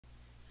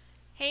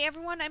Hey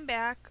everyone, I'm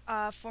back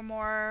for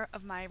more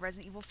of my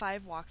Resident Evil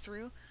 5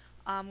 walkthrough.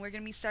 We're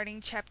going to be starting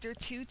Chapter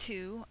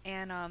 2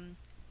 and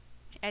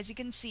as you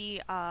can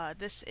see,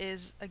 this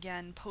is,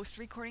 again,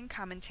 post-recording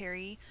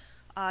commentary.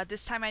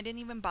 This time I didn't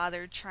even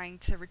bother trying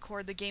to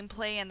record the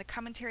gameplay and the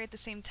commentary at the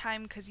same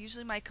time, because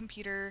usually my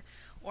computer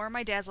or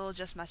my Dazzle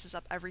just messes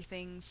up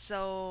everything.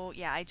 So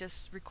yeah, I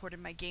just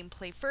recorded my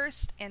gameplay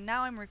first, and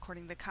now I'm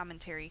recording the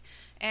commentary.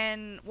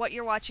 And what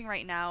you're watching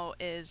right now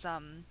is,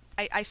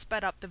 I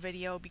sped up the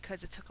video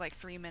because it took like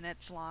 3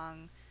 minutes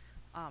long.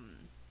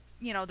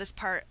 This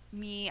part,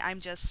 I'm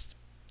just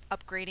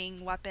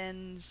upgrading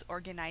weapons,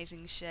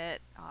 organizing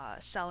shit,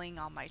 selling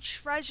all my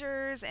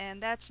treasures,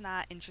 and that's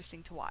not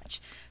interesting to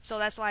watch. So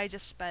that's why I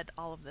just sped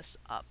all of this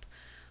up.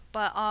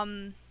 But,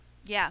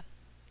 yeah.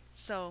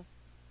 So,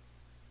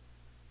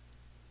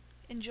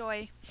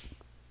 enjoy.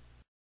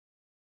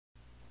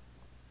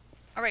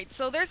 Alright,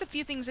 so there's a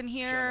few things in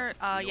here.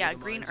 Yeah,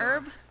 green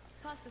herb.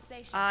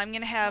 I'm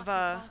gonna have,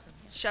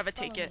 Sheva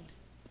take it.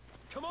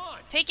 Come on.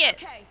 Take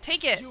it! Okay.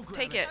 Take it!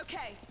 Take it!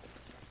 Okay.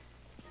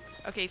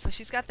 Okay, so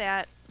she's got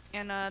that.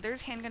 And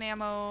there's handgun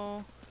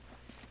ammo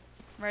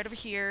right over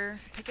here.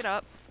 So pick it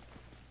up.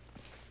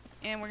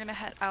 And we're gonna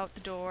head out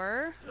the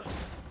door.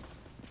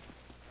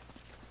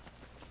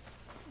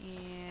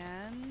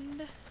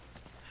 And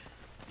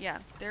yeah,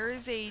 there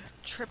is a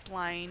trip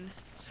line,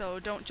 so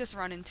don't just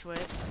run into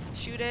it.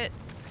 Shoot it.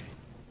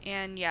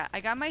 And yeah,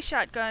 I got my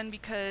shotgun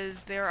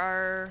because there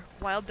are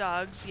wild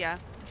dogs. Yeah,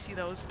 I see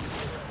those.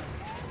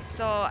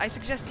 So I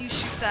suggest you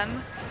shoot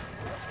them,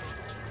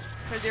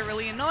 because they're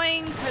really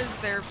annoying, because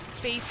their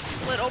face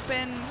split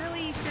open.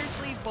 Really,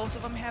 seriously, both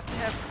of them have to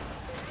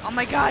have... Oh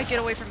my god, get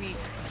away from me.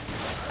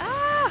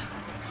 Ah!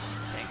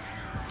 Okay.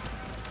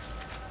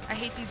 I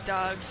hate these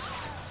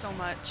dogs so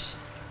much.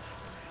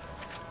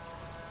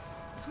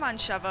 Come on,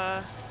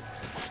 Sheva.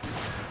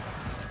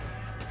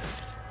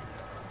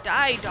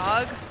 Die,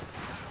 dog.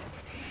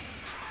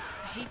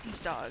 I hate these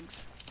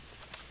dogs.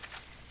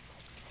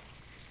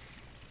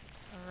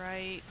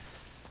 Alright.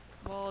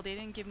 Well, they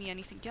didn't give me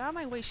anything. Get out of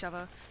my way,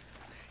 Sheva.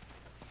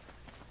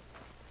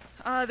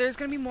 There's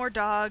gonna be more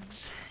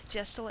dogs,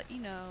 just to let you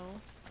know.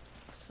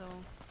 So,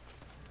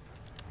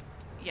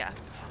 yeah.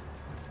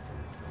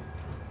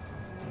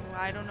 Ooh,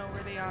 I don't know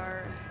where they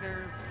are.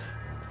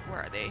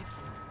 Where are they?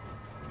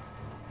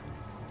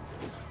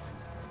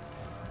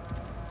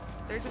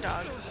 There's a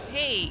dog.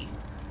 Hey!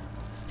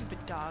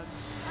 Stupid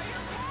dogs.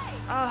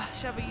 Ah,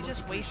 Sheva, you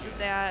just wasted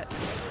that.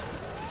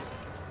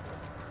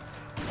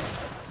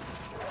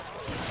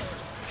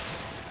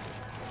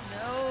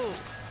 No!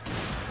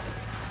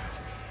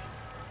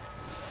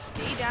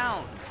 Stay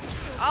down.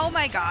 Oh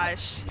my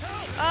gosh.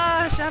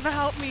 Ah, Sheva,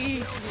 help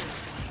me.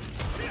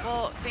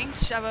 Well,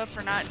 thanks, Sheva,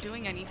 for not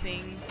doing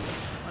anything.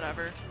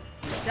 Whatever.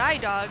 Die,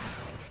 dog.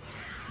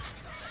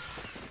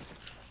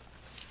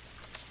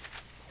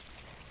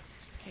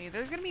 Okay,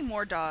 there's gonna be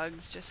more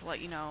dogs, just to let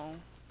you know.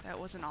 That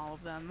wasn't all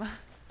of them.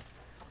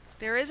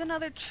 There is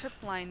another trip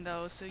line,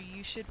 though, so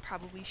you should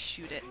probably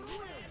shoot it.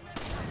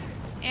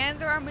 And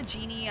there are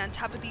Magini on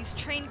top of these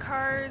train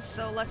cars,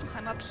 so let's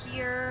climb up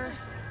here.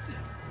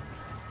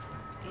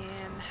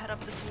 And head up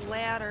this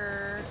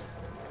ladder.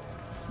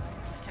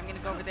 Okay, I'm gonna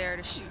go over there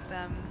to shoot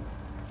them.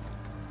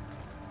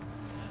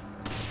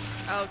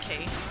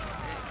 Okay.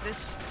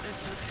 This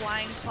is a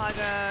flying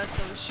plaga,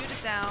 so shoot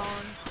it down.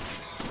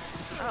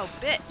 Oh,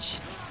 bitch.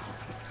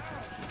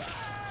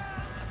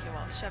 Okay,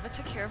 well, Sheva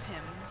took care of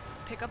him.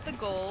 Pick up the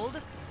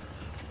gold.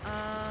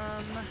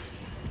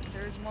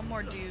 There's one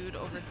more dude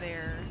over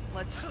there.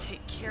 Let's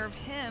take care of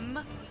him.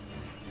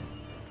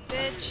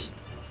 Bitch.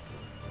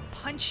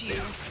 Punch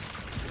you.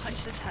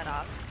 Punched his head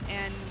off.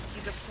 And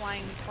he's a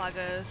flying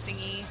plaga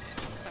thingy.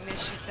 So I'm gonna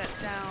shoot that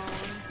down.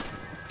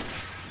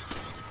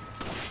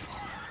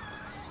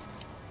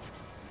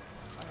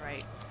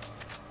 Alright.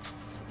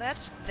 So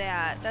that's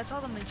that. That's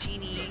all the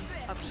Magini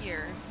up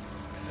here.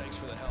 Thanks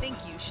for the help.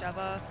 Thank you,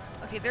 Sheva.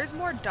 Okay, there's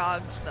more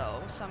dogs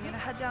though, so I'm gonna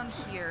head down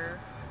here.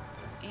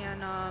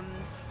 And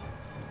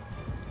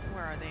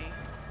where are they?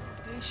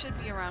 They should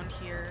be around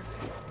here.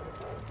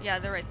 Yeah,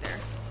 they're right there.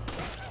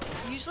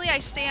 Usually I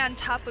stay on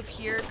top of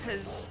here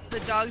because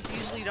the dogs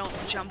usually don't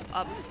jump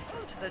up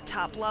to the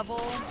top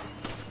level.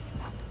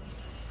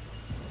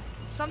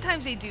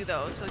 Sometimes they do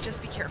though, so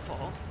just be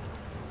careful.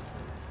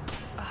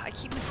 I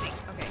keep missing.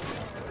 Okay.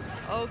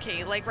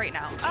 Okay, like right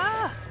now.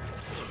 Ah!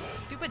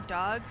 Stupid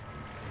dog.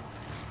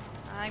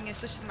 I'm gonna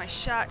switch to my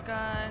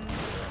shotgun.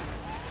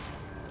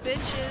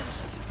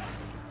 Bitches.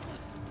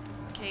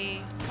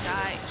 Okay,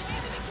 die.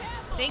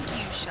 Thank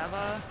you,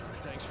 Sheva.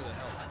 Thanks for the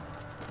help.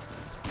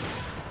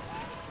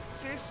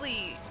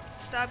 Seriously,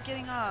 stop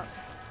getting up.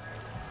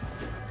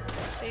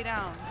 Stay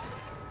down.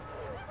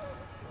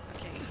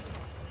 Okay.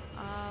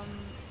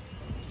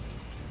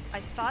 I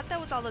thought that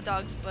was all the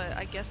dogs, but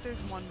I guess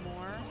there's one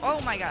more.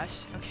 Oh my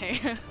gosh. Okay.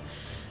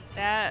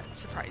 That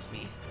surprised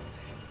me.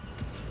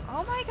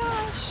 Oh my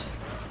gosh.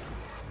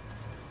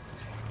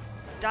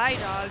 Die,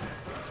 dog.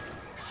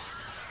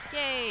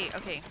 Yay.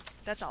 Okay,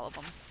 that's all of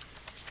them.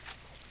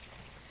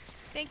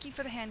 Thank you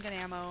for the handgun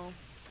ammo.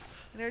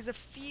 There's a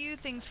few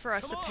things for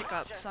us Come to pick on.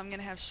 up, so I'm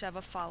gonna have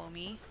Sheva follow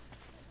me.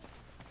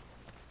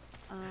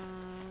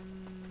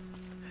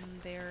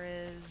 There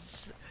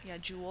is, yeah,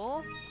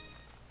 Jewel.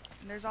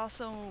 And there's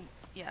also,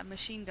 yeah,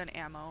 machine gun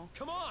ammo.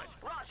 Come on.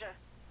 Roger.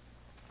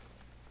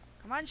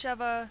 Come on,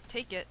 Sheva,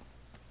 take it.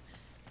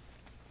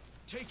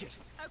 Take it.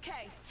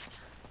 Okay.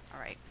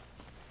 Alright.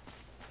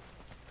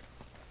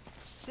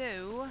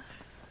 So,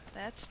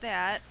 that's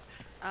that.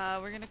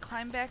 We're gonna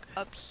climb back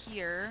up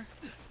here.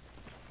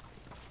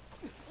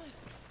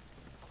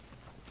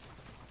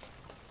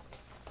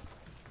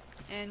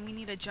 And we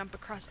need to jump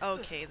across.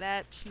 Okay,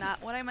 that's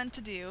not what I meant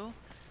to do.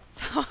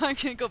 So I'm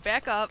gonna go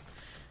back up.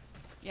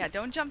 Yeah,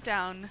 don't jump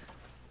down.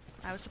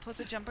 I was supposed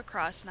to jump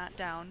across, not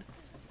down.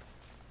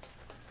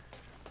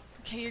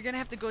 Okay, you're gonna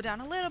have to go down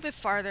a little bit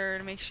farther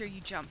to make sure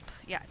you jump.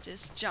 Yeah,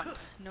 just jump.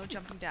 No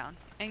jumping down.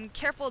 And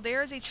careful,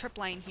 there is a trip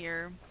line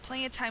here.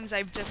 Plenty of times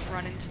I've just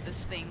run into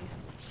this thing,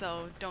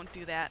 so don't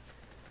do that.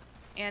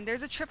 And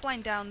there's a trip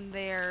line down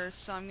there,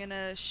 so I'm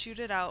gonna shoot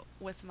it out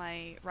with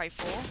my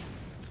rifle.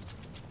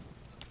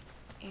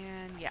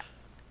 And yeah.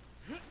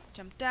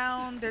 Jump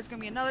down. There's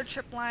gonna be another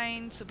trip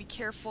line, so be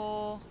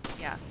careful.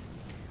 Yeah.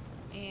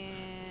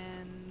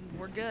 And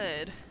we're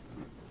good.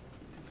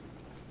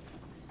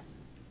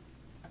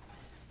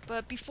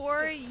 But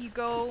before you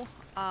go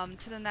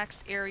to the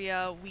next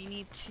area, we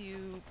need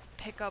to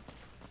pick up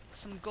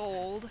some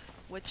gold,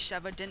 which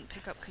Sheva didn't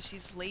pick up because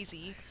she's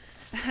lazy.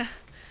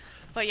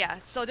 But yeah,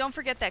 so don't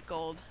forget that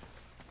gold.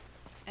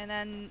 And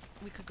then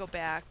we could go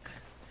back.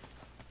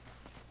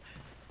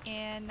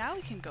 And now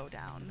we can go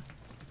down.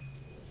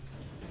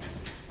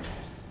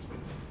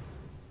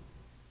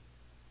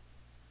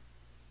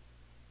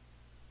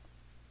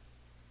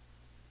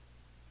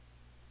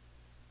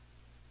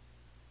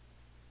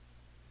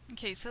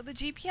 Okay, so the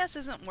GPS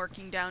isn't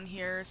working down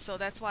here, so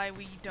that's why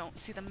we don't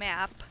see the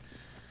map.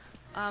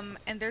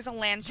 And there's a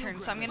lantern,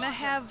 so I'm gonna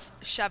have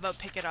Sheva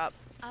pick it up.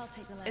 I'll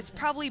take the lantern. It's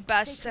probably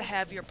best to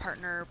have your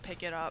partner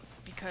pick it up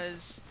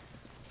because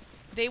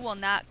they will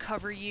not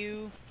cover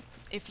you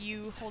if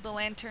you hold a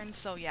lantern,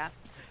 so yeah.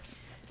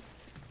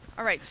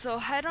 Alright, so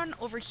head on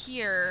over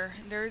here.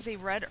 There's a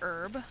red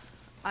herb.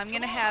 I'm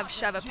gonna have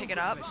Sheva pick it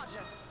up.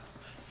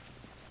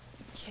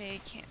 Okay,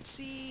 can't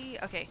see.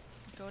 Okay,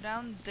 go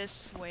down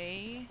this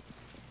way.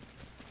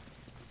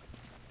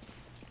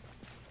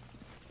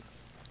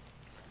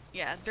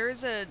 Yeah,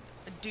 there's a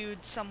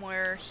dude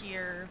somewhere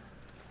here.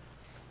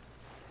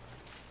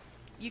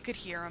 You could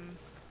hear him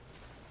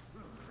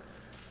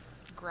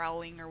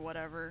growling or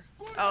whatever.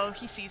 Oh,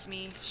 he sees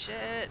me.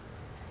 Shit.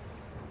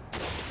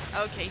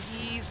 Okay,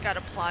 he's got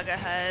a plug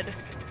ahead.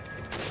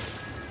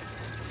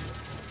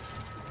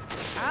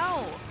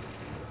 Ow!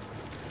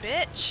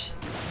 Bitch!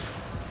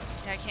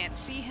 Yeah, I can't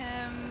see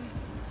him.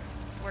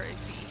 Where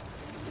is he?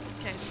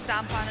 Can I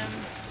stomp on him?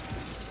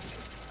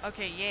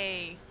 Okay,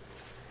 yay.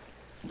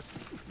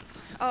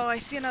 Oh, I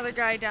see another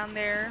guy down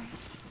there.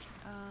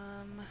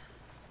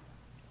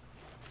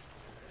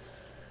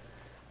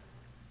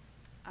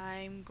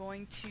 I'm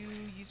going to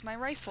use my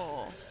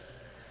rifle.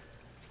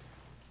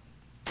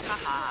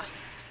 Haha.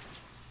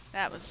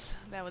 That was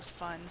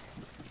fun.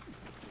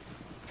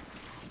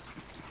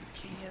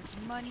 Okay, he has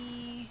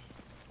money.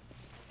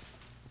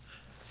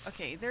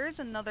 Okay, there is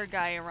another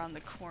guy around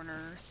the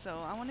corner, so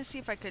I want to see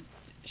if I could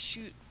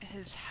shoot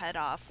his head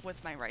off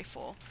with my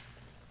rifle.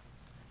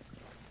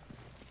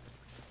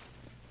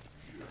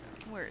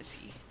 Where is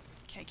he?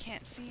 Okay, I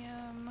can't see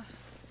him.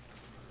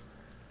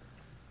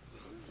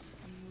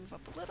 Move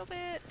up a little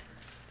bit.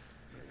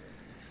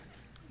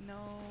 No,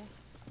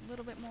 a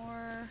little bit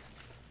more.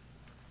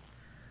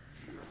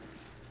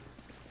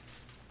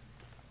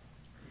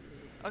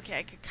 Okay,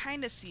 I could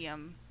kind of see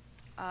him.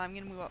 I'm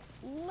gonna move up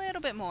a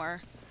little bit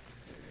more.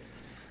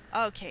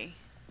 Okay.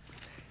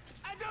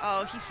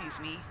 Oh, he sees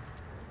me.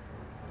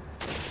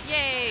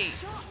 Yay!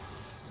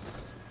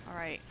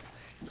 Alright.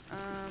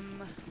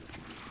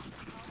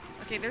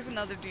 Okay, there's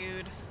another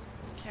dude.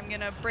 Okay, I'm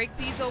gonna break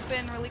these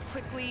open really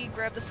quickly,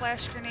 grab the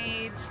flash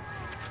grenades,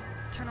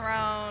 turn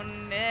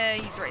around.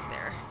 He's right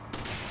there.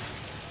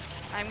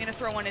 I'm gonna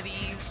throw one of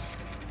these.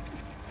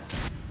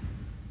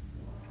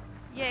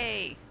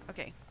 Yay!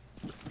 Okay.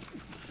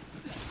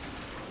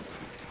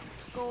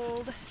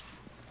 Gold.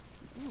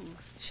 Ooh,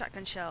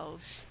 shotgun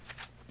shells.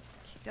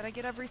 Did I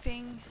get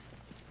everything?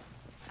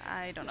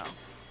 I don't know.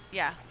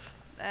 Yeah,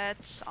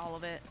 that's all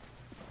of it.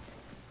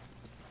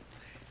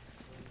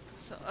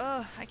 So,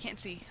 I can't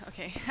see.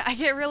 Okay, I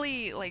get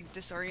really, like,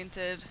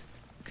 disoriented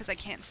because I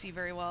can't see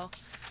very well.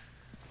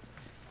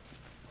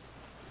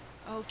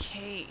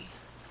 Okay,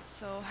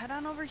 so head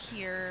on over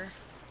here.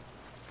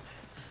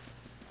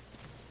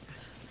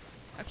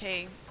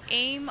 Okay,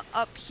 aim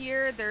up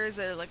here. There's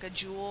a, like, a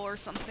jewel or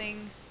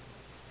something.